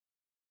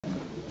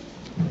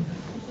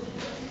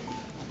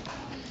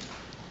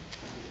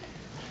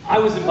I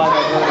wasn't by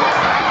that word.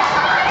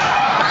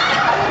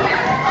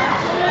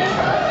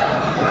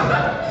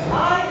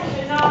 I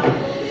cannot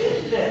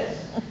believe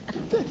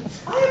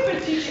this. I have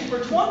been teaching for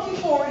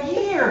 24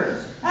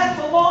 years.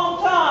 That's a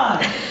long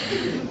time.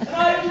 And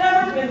I've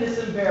never been this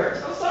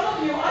embarrassed. Now, some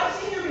of you, I've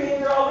seen your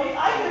behavior all week.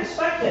 I can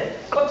expect it.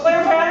 But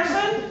Claire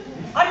Patterson,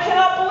 I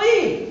cannot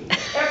believe.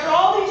 After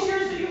all these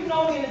years that you've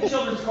known me in the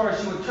children's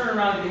course, you would turn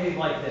around and behave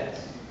like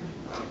this.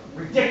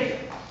 Ridiculous.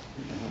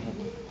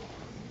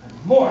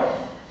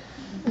 Moral.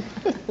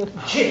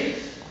 Jeez.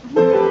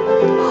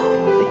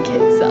 The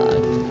kid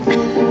song.